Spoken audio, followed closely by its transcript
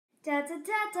Da da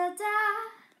da da da.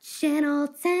 Channel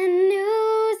 10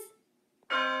 News.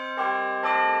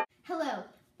 Hello,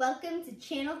 welcome to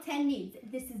Channel 10 News.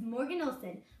 This is Morgan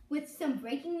Olivia with some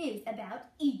breaking news about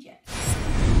Egypt.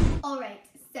 Alright,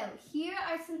 so here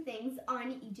are some things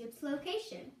on Egypt's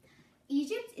location.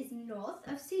 Egypt is north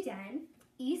of Sudan,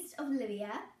 east of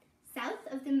Libya, south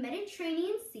of the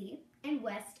Mediterranean Sea, and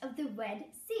west of the Red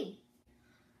Sea.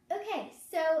 Okay,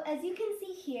 so as you can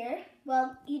see here,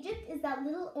 well, Egypt is that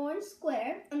little orange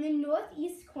square on the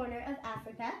northeast corner of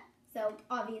Africa. So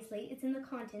obviously it's in the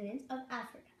continent of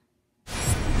Africa.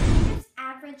 Egypt's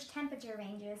average temperature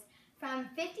ranges from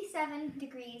 57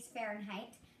 degrees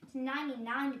Fahrenheit to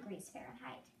 99 degrees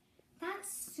Fahrenheit. That's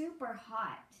super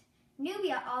hot.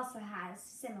 Nubia also has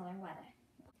similar weather.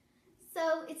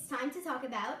 So it's time to talk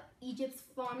about Egypt's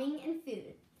farming and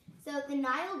food. So the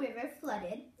Nile River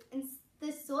flooded, and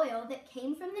the soil that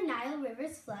came from the Nile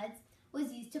River's floods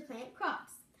was used to plant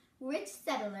crops. Rich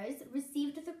settlers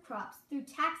received the crops through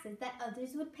taxes that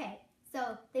others would pay,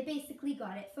 so they basically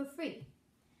got it for free.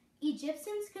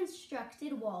 Egyptians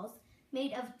constructed walls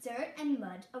made of dirt and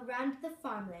mud around the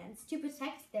farmlands to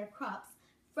protect their crops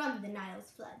from the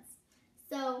Nile's floods.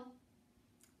 So,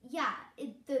 yeah,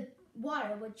 the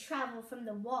water would travel from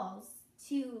the walls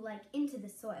to into the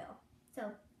soil.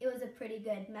 So it was a pretty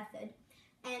good method.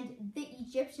 And the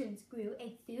Egyptians grew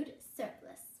a food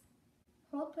surplus.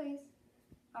 Hold please.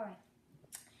 All right.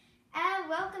 And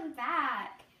welcome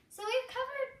back. So we've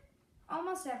covered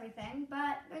almost everything,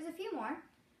 but there's a few more,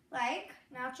 like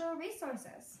natural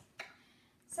resources.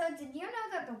 So did you know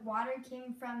that the water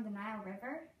came from the Nile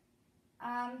River?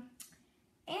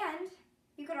 And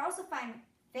you could also find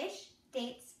fish,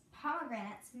 dates,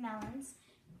 pomegranates, melons,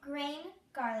 grain,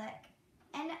 garlic,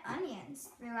 and onions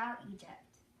throughout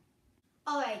Egypt.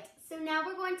 Alright, so now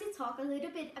we're going to talk a little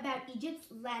bit about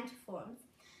Egypt's landforms.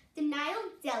 The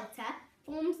Nile Delta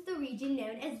forms the region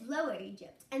known as Lower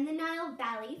Egypt, and the Nile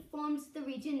Valley forms the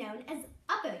region known as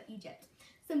Upper Egypt.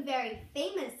 Some very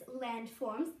famous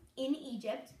landforms in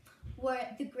Egypt were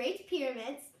the Great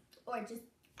Pyramids, or just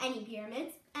any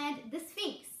pyramids, and the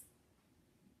Sphinx.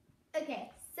 Okay,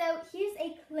 so here's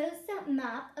a close-up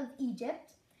map of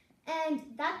Egypt.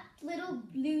 And that little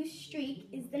blue streak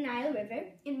is the Nile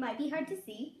River. It might be hard to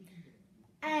see.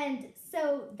 And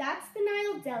so that's the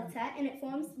Nile Delta, and it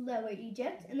forms Lower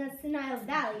Egypt. And that's the Nile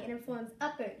Valley, and it forms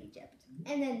Upper Egypt.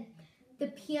 And then the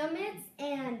pyramids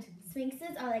and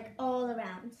sphinxes are all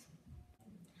around.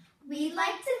 We'd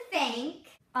like to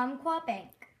thank Umpqua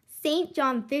Bank, St.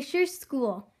 John Fisher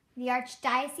School, the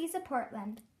Archdiocese of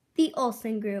Portland, the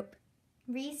Olson Group,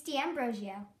 Reese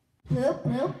D'Ambrosio, Bloop,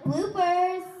 bloop,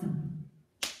 bloopers.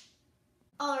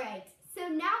 Alright, so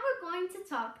now we're going to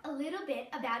talk a little bit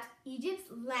about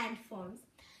Egypt's landforms.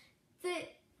 The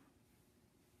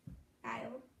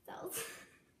Nile cells.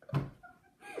 Cut!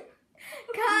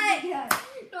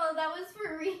 No, that was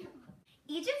for real.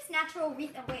 Egypt's natural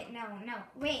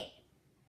wait.